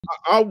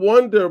I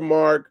wonder,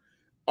 Mark,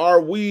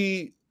 are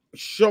we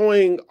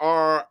showing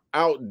our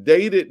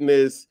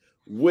outdatedness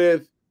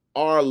with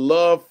our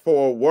love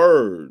for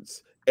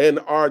words and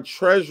our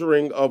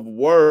treasuring of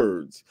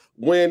words?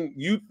 When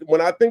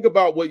I think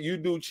about what you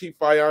do, Chief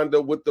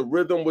Ayanda, with the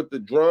rhythm, with the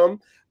drum,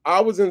 I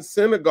was in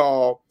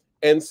Senegal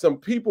and some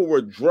people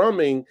were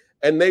drumming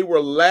and they were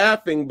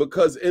laughing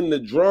because in the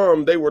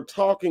drum they were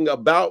talking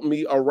about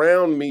me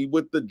around me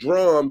with the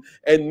drum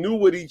and knew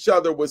what each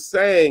other was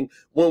saying.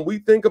 When we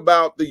think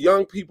about the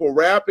young people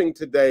rapping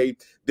today,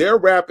 they're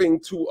rapping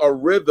to a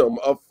rhythm,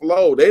 a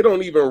flow. They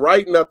don't even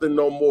write nothing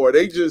no more.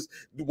 They just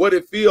what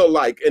it feel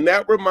like. And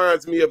that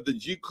reminds me of the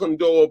Jeet Kune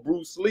Do of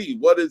Bruce Lee.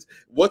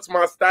 What's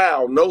my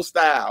style? No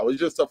style. It's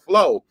just a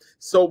flow.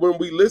 So when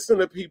we listen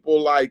to people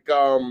like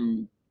uh,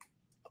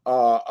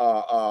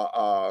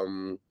 uh,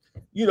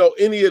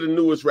 any of the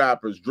newest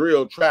rappers,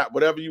 drill, trap,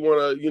 whatever you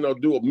want to,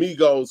 do,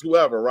 amigos,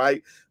 whoever,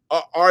 right?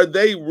 Are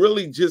they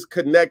really just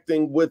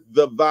connecting with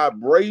the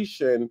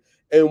vibration?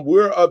 And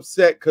we're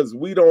upset because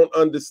we don't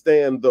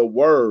understand the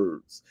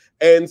words.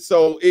 And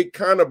so it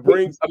kind of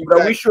brings me But are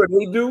we back. sure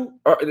they do?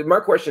 My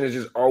question is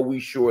just, are we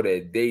sure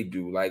that they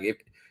do? Like, What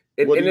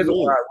and do you there's a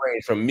mean? wide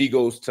range from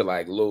Migos to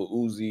like Lil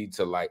Uzi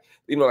to like,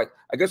 like,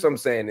 I guess what I'm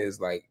saying is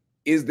like,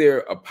 is there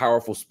a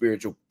powerful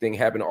spiritual thing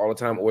happening all the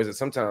time? Or is it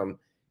sometimes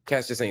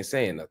cats just ain't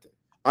saying nothing?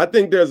 I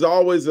think there's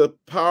always a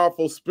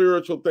powerful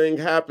spiritual thing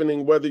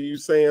happening, whether you're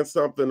saying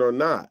something or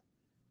not.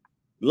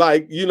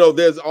 Like,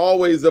 there's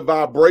always a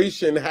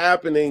vibration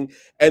happening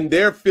and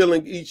they're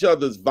feeling each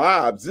other's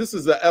vibes. This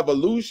is an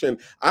evolution.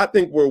 I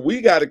think where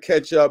we got to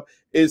catch up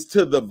is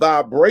to the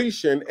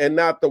vibration and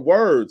not the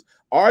words.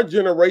 Our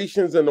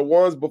generations and the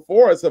ones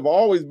before us have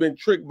always been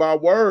tricked by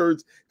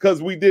words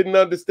because we didn't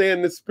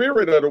understand the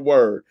spirit of the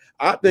word.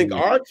 I think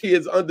our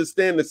kids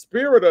understand the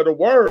spirit of the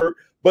word,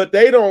 but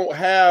they don't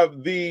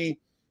have the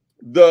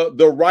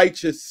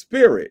righteous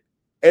spirit.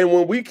 And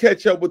when we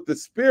catch up with the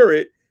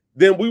spirit,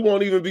 then we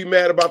won't even be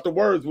mad about the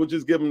words. We'll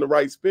just give them the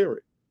right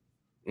spirit.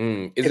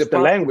 Is it's it the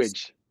possible?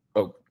 language.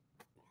 Oh,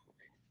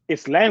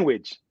 It's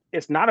language.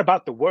 It's not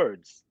about the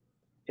words.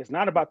 It's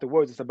not about the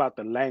words. It's about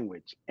the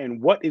language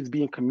and what is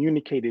being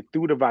communicated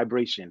through the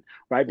vibration,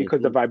 right?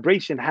 Because the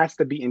vibration has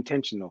to be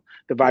intentional.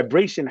 The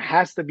vibration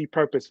has to be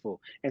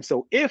purposeful. And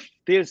so if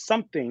there's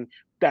something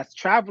that's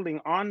traveling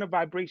on the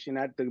vibration,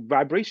 that the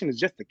vibration is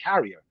just the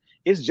carrier.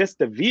 It's just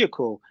the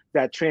vehicle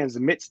that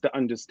transmits the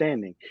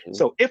understanding.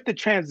 So if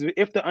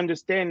the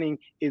understanding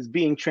is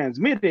being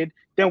transmitted,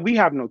 then we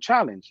have no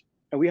challenge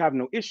and we have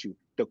no issue.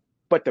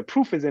 But the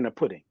proof is in the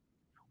pudding.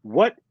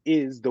 What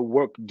is the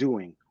work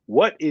doing?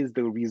 What is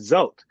the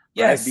result?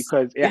 Right? yes.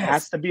 Because it Yes.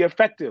 has to be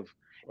effective.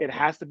 It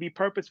has to be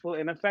purposeful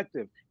and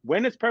effective.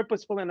 When it's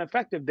purposeful and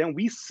effective, then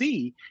we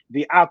see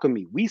the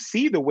alchemy. We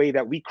see the way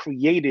that we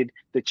created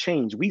the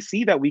change. We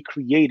see that we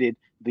created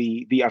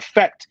the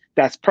effect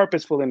that's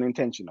purposeful and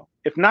intentional.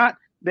 If not,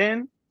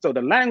 then so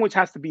the language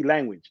has to be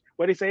language.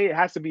 What they say, it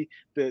has to be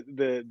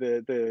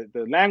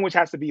the language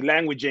has to be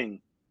languaging.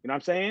 You know what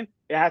I'm saying?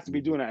 It has to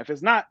be doing that. If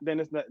it's not, then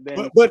it's not.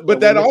 Then But we're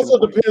that missing the also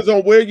point. depends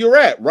on where you're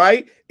at,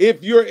 right?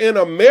 If you're in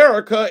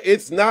America,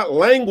 it's not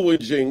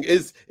languaging,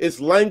 it's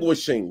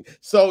languishing.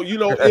 So I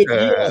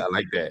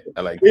like that.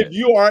 I like if that.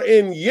 you are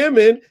in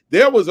Yemen,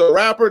 there was a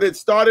rapper that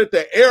started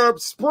the Arab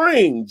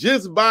Spring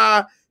just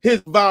by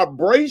his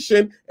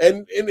vibration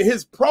and in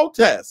his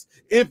protest.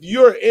 If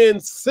you're in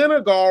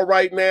Senegal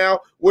right now,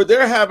 where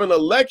they're having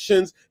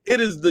elections, it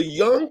is the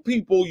young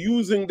people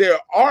using their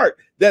art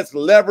that's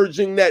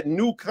leveraging that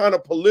new kind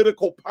of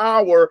political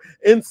power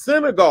in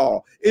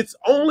Senegal. It's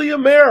only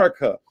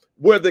America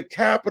where the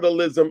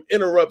capitalism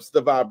interrupts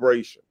the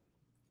vibration.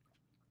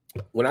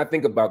 When I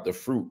think about the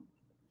fruit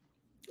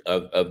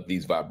of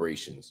these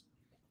vibrations,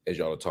 as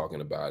y'all are talking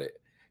about it,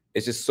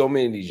 it's just so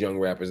many of these young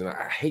rappers, and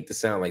I hate to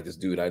sound like this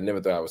dude. I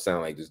never thought I would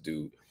sound like this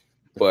dude,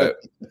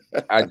 but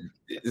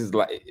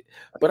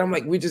but I'm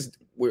like,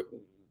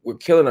 we're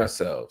killing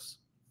ourselves,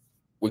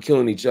 we're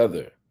killing each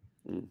other,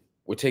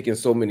 we're taking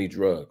so many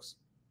drugs,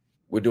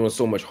 we're doing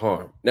so much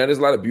harm. Now, there's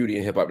a lot of beauty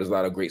in hip hop. There's a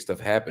lot of great stuff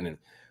happening,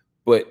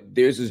 but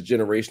there's this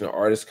generation of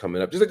artists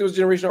coming up, just like there was a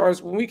generation of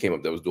artists when we came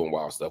up that was doing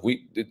wild stuff.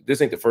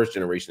 This ain't the first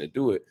generation to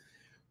do it,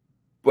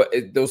 but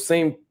those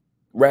same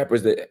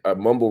rappers that are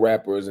mumble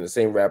rappers and the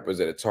same rappers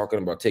that are talking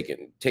about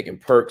taking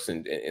perks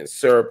and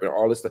syrup and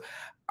all this stuff,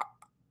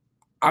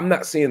 I'm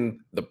not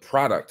seeing the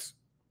product,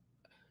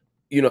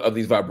 of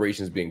these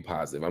vibrations being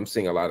positive. I'm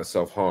seeing a lot of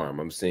self-harm.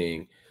 I'm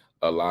seeing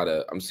a lot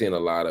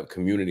of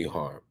community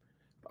harm.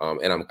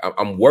 And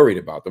I'm worried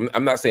about them.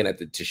 I'm not saying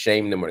that to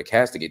shame them or to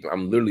castigate them.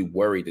 I'm literally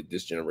worried that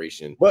this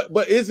generation.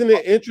 But isn't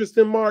it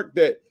interesting, Mark,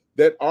 that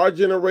our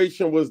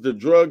generation was the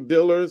drug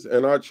dealers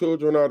and our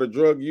children are the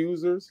drug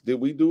users? Did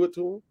we do it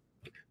to them?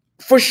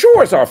 For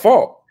sure, it's our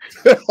fault.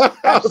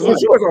 Absolutely. For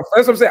sure,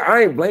 that's what I'm saying.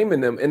 I ain't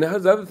blaming them. And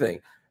here's the other thing,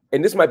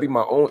 and this might be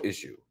my own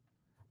issue.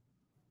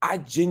 I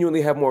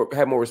genuinely have more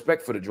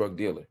respect for the drug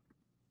dealer.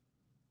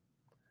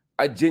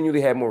 I genuinely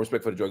have more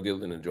respect for the drug dealer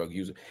than the drug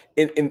user.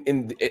 At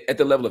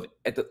the level of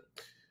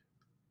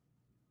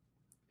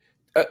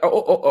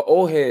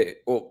old head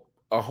or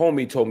a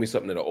homie told me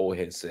something that an old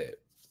head said.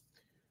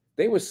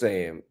 They were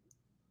saying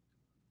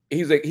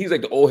he's like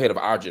the old head of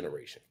our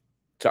generation,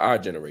 to our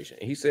generation.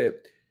 And he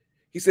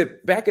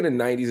said back in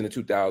the 90s and the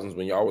 2000s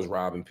when y'all was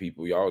robbing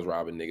people, y'all was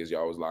robbing niggas,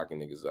 y'all was locking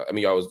niggas up. I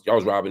mean, y'all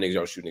was robbing niggas,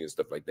 y'all was shooting niggas,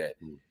 stuff like that.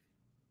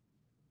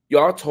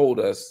 Y'all told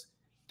us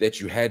that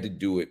you had to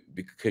do it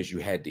because you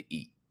had to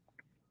eat.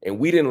 And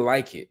we didn't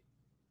like it,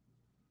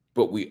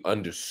 but we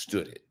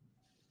understood it.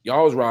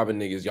 Y'all was robbing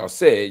niggas, y'all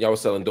said, y'all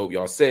was selling dope,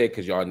 y'all said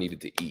because y'all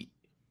needed to eat.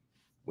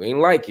 We ain't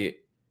like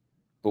it,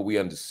 but we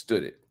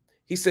understood it.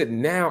 He said,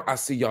 now I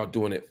see y'all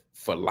doing it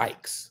for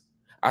likes.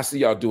 I see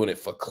y'all doing it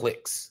for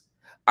clicks.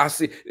 I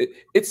see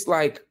it's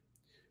like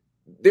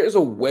there's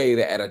a way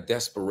that at a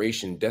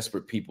desperation,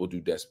 desperate people do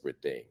desperate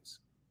things,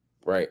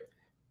 right?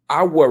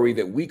 I worry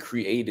that we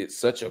created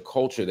such a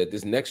culture that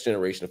this next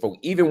generation of folk,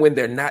 even when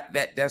they're not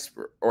that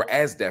desperate or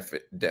as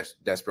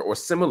desperate or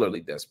similarly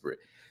desperate,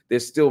 they're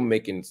still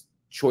making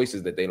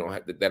choices that they don't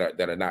have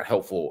that are not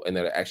helpful and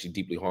that are actually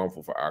deeply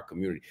harmful for our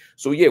community.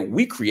 So yeah,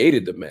 we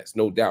created the mess,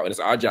 no doubt, and it's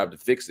our job to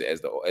fix it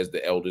as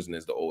the elders and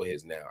as the old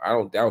heads now. I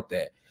don't doubt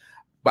that,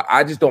 but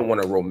I just don't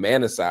want to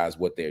romanticize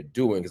what they're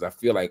doing because I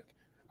feel like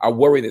I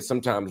worry that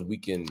sometimes we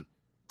can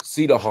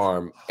see the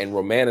harm and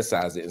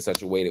romanticize it in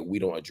such a way that we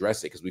don't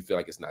address it because we feel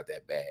like it's not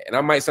that bad. And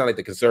I might sound like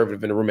the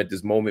conservative in the room at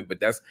this moment, but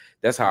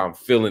that's how I'm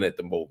feeling at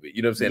the moment.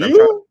 You know what I'm saying? I'm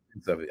trying to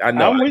think of it.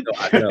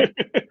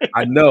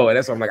 I know. And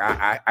that's why I'm like,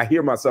 I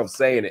hear myself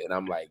saying it and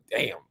I'm like,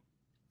 damn.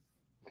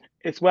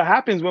 It's what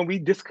happens when we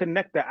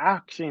disconnect the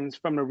actions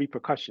from the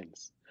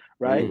repercussions,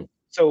 right?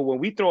 So when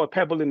we throw a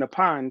pebble in the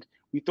pond,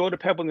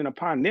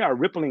 there are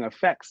rippling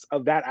effects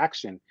of that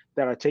action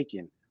that are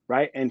taken,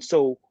 right? And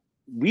so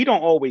we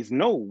don't always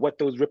know what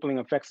those rippling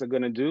effects are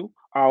going to do,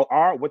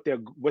 or what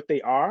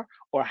they are,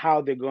 or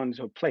how they're going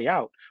to play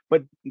out.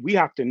 But we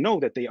have to know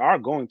that they are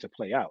going to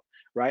play out,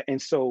 right?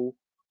 And so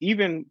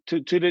even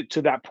to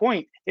that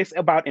point, it's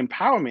about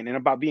empowerment and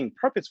about being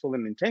purposeful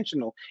and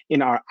intentional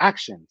in our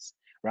actions,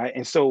 right?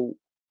 And so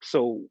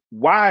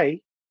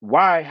why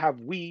have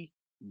we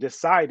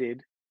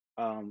decided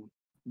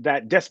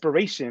that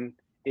desperation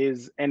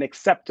is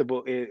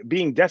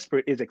being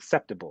desperate is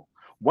acceptable?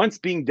 Once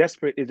being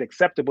desperate is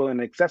acceptable and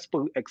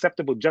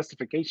acceptable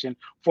justification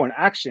for an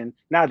action,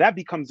 now that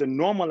becomes a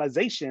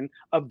normalization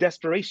of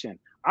desperation.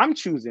 I'm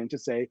choosing to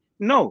say,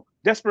 no,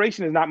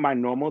 desperation is not my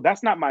normal.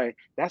 That's not my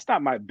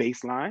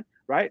baseline,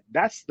 right?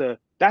 That's the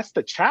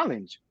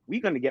challenge.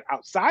 We're going to get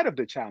outside of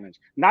the challenge,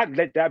 not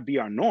let that be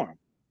our norm.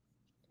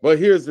 But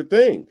here's the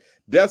thing.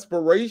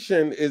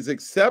 Desperation is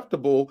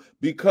acceptable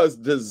because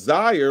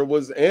desire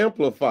was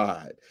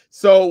amplified.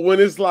 So when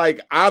it's like,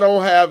 I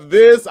don't have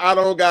this, I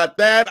don't got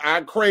that,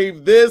 I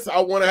crave this, I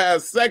want to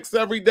have sex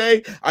every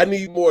day, I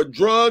need more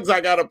drugs,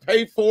 I got to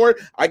pay for it,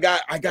 I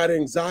got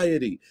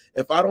anxiety.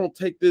 If I don't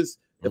take this,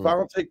 if I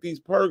don't take these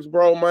perks,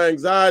 bro, my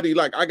anxiety,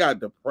 like I got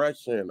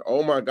depression.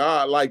 Oh my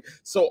God. Like,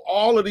 so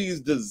all of these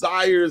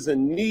desires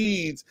and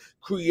needs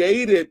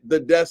created the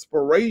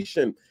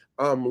desperation.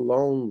 I'm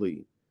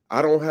lonely.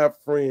 I don't have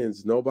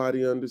friends.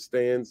 Nobody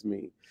understands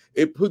me.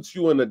 It puts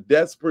you in a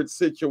desperate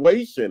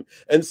situation.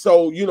 And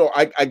so, you know,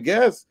 I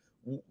guess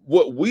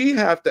what we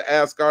have to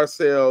ask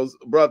ourselves,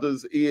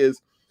 brothers,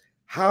 is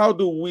how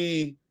do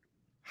we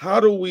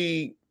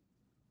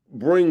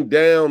bring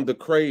down the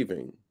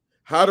craving?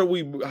 How do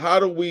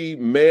we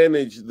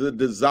manage the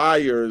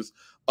desires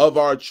of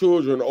our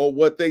children or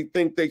what they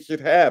think they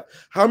should have?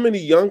 How many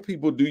young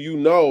people do you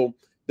know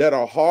that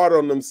are hard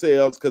on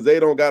themselves because they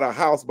don't got a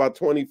house by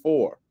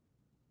 24?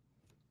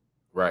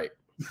 Right.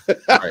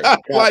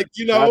 Like,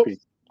 you know,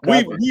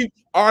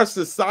 our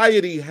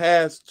society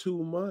has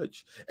too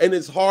much, and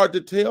it's hard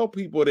to tell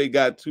people they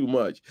got too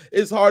much.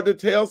 It's hard to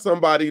tell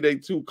somebody they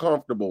too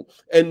comfortable,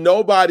 and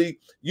nobody,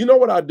 you know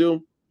what I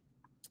do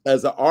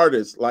as an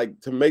artist, like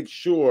to make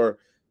sure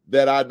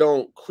that I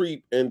don't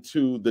creep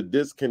into the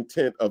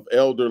discontent of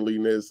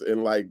elderliness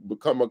and like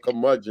become a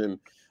curmudgeon.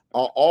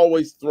 I'll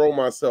always throw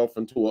myself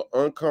into an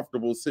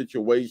uncomfortable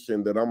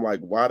situation that I'm like,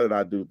 why did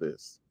I do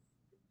this?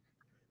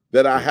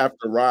 That I have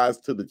to rise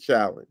to the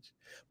challenge.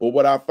 But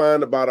what I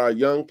find about our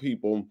young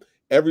people,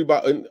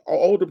 everybody, and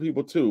older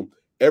people too,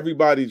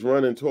 everybody's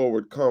running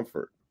toward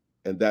comfort.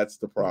 And that's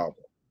the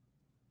problem.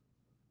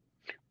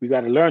 We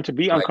got to learn to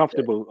be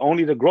uncomfortable.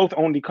 Only the growth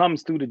only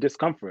comes through the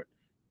discomfort.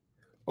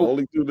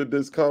 Only through the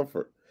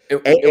discomfort.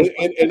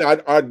 And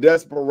our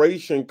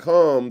desperation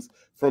comes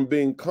from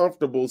being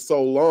comfortable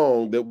so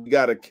long that we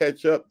got to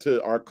catch up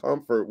to our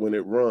comfort when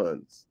it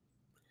runs.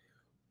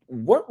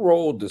 What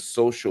role does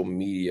social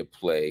media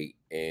play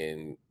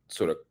in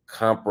sort of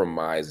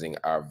compromising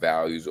our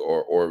values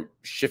or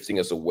shifting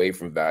us away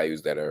from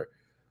values that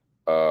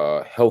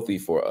are healthy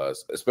for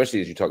us,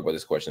 especially as you talk about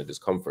this question of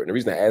discomfort? And the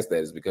reason I ask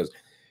that is because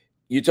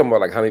you're talking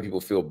about like how many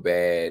people feel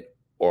bad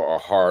or are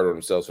hard on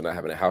themselves for not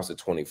having a house at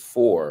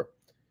 24.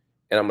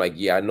 And I'm like,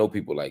 yeah, I know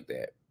people like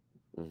that.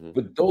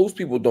 But those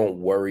people don't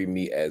worry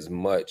me as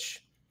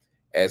much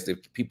as the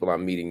people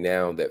I'm meeting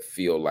now that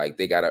feel like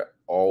they gotta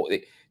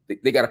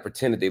they got to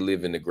pretend that they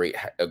live in a great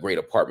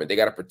apartment. They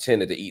got to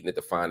pretend that they're eating at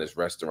the finest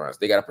restaurants.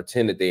 They got to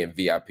pretend that they're in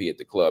VIP at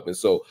the club. And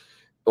so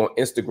on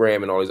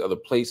Instagram and all these other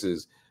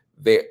places,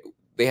 they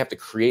have to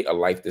create a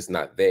life that's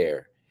not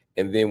there.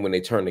 And then when they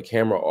turn the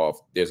camera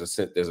off, there's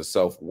a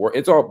self-worth.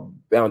 It's all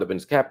bound up in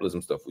this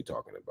capitalism stuff we're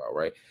talking about,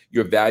 right?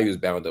 Your value is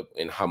bound up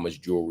in how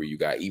much jewelry you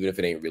got, even if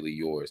it ain't really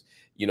yours.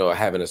 You know,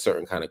 having a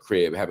certain kind of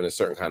crib, having a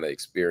certain kind of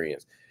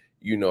experience.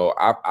 You know,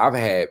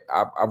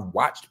 I've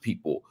watched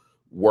people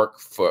work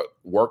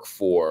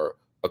for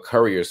a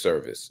courier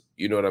service.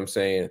 You know what I'm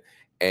saying?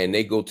 And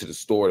they go to the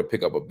store to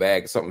pick up a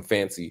bag, something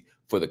fancy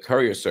for the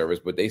courier service,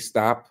 but they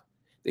stop,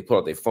 they pull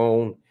out their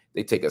phone,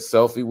 they take a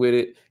selfie with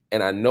it.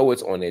 And I know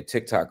it's on their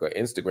TikTok or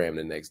Instagram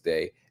the next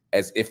day,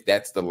 as if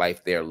that's the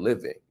life they're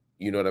living.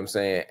 You know what I'm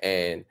saying?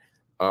 And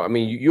I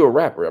mean, you're a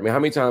rapper. I mean, how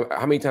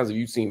many times have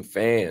you seen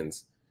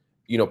fans,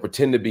 you know,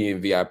 pretend to be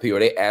in VIP, or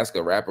they ask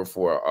a rapper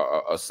for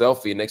a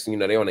selfie, and next thing you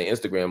know, they're on their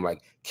Instagram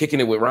like kicking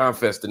it with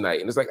Rhymefest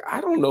tonight, and it's like,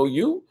 I don't know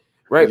you,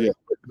 right? Yeah.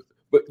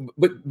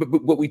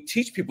 But we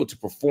teach people to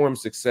perform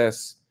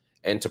success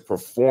and to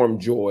perform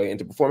joy and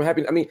to perform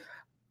happiness. I mean,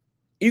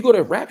 you go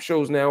to rap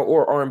shows now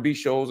or R&B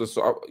shows, or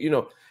so, you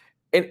know.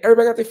 And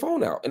everybody got their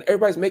phone out, and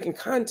everybody's making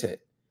content,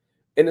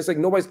 and it's like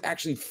nobody's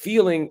actually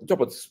feeling. Talk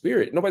about the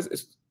spirit.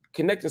 Nobody's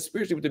connecting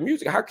spiritually with the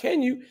music. How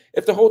can you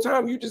if the whole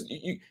time you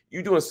doing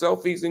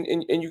selfies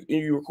and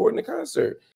you recording the concert?